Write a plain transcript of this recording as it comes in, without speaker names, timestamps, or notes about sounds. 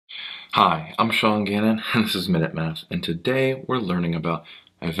Hi, I'm Sean Gannon, and this is Minute Math, and today we're learning about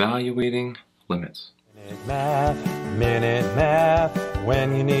evaluating limits. Minute Math,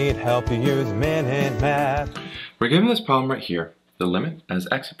 when you need help you use Minute Math. We're given this problem right here, the limit as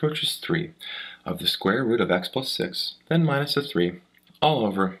x approaches 3 of the square root of x plus 6, then minus the 3, all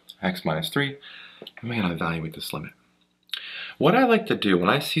over x minus 3, and we're going to evaluate this limit. What I like to do when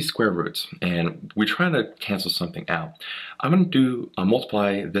I see square roots and we try to cancel something out, I'm going to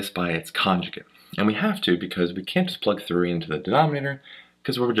multiply this by its conjugate. And we have to because we can't just plug 3 into the denominator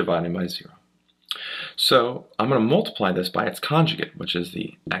because we're dividing by 0. So I'm going to multiply this by its conjugate, which is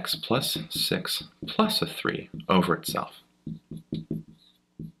the x plus 6 plus a 3 over itself.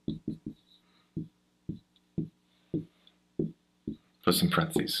 Put some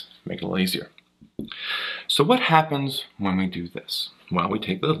parentheses, make it a little easier. So what happens when we do this? Well, we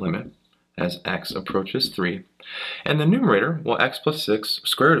take the limit as x approaches 3, and the numerator, well, x plus 6,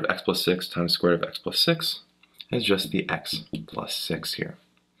 square root of x plus 6 times square root of x plus 6 is just the x plus 6 here.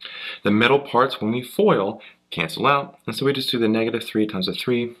 The middle parts, when we FOIL, cancel out, and so we just do the negative 3 times the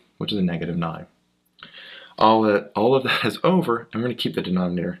 3, which is a negative 9. All of that is over, and we're going to keep the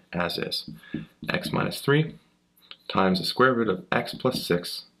denominator as is. X minus 3 times the square root of x plus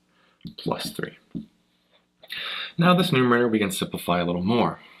 6 plus 3. Now this numerator we can simplify a little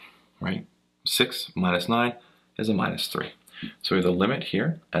more, right? 6 minus 9 is a minus 3. So we have the limit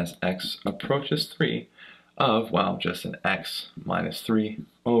here as x approaches 3 of, well, just an x minus 3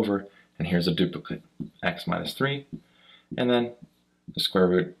 over, and here's a duplicate, x minus 3, and then the square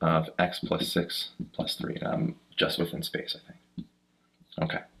root of x plus 6 plus 3. I'm just within space, I think.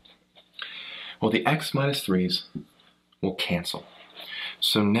 Okay. Well, the x minus 3's will cancel.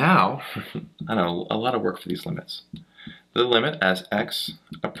 So now, I know, a lot of work for these limits. The limit as x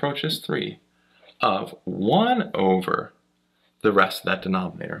approaches 3 of 1 over the rest of that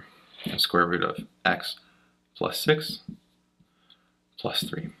denominator, the square root of x plus 6 plus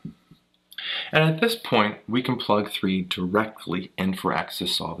 3. And at this point, we can plug 3 directly in for x to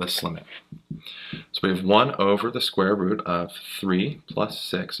solve this limit. So we have 1 over the square root of 3 plus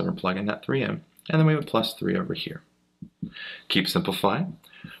 6, and we're plugging that 3 in, and then we have a plus 3 over here. Keep simplifying.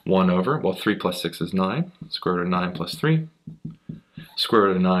 1 over, well, 3 plus 6 is 9. Square root of 9 plus 3. Square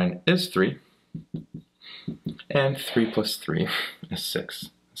root of 9 is 3. And 3 plus 3 is 6.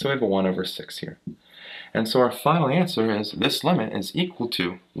 So we have a 1 over 6 here. And so our final answer is this limit is equal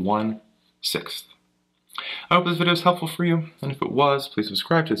to 1/6. I hope this video is helpful for you, and if it was, please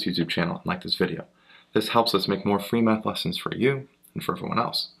subscribe to this YouTube channel and like this video. This helps us make more free math lessons for you and for everyone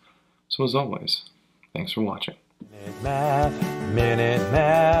else. So as always, thanks for watching. Minute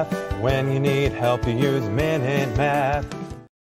Math, when you need help you use Minute Math.